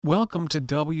Welcome to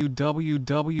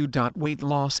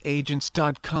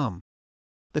www.weightlossagents.com.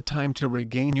 The time to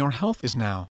regain your health is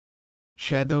now.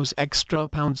 Shed those extra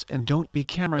pounds and don't be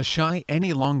camera shy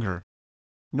any longer.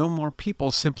 No more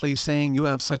people simply saying you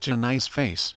have such a nice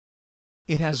face.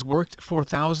 It has worked for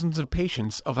thousands of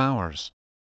patients of ours.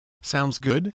 Sounds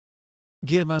good?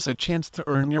 Give us a chance to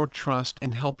earn your trust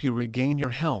and help you regain your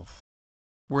health.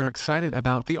 We're excited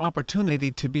about the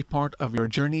opportunity to be part of your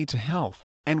journey to health,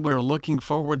 and we're looking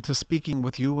forward to speaking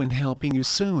with you and helping you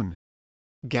soon.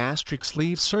 Gastric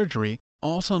sleeve surgery,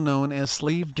 also known as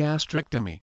sleeve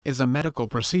gastrectomy, is a medical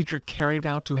procedure carried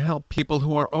out to help people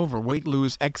who are overweight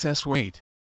lose excess weight.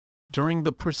 During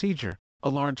the procedure, a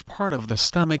large part of the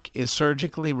stomach is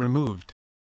surgically removed.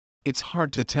 It's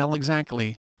hard to tell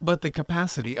exactly, but the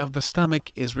capacity of the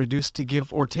stomach is reduced to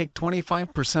give or take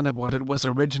 25% of what it was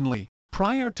originally,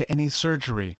 prior to any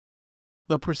surgery.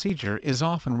 The procedure is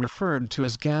often referred to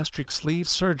as gastric sleeve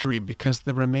surgery because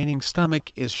the remaining stomach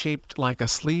is shaped like a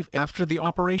sleeve after the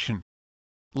operation.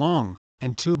 Long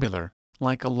and tubular,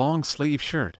 like a long sleeve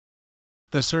shirt.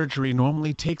 The surgery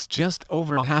normally takes just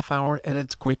over a half hour at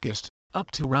its quickest,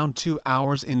 up to around 2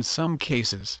 hours in some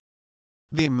cases.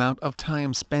 The amount of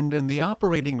time spent in the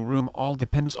operating room all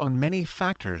depends on many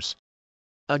factors.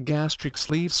 A gastric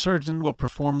sleeve surgeon will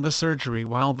perform the surgery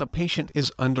while the patient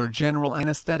is under general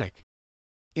anesthetic.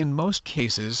 In most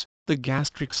cases, the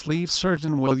gastric sleeve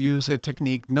surgeon will use a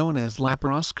technique known as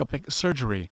laparoscopic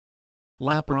surgery.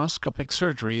 Laparoscopic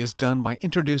surgery is done by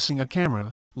introducing a camera,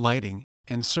 lighting,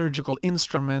 and surgical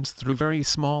instruments through very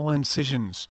small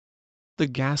incisions. The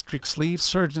gastric sleeve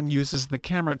surgeon uses the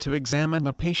camera to examine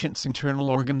the patient's internal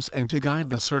organs and to guide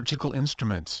the surgical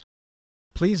instruments.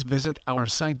 Please visit our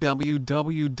site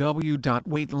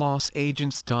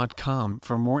www.weightlossagents.com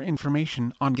for more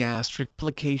information on gastric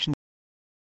plication.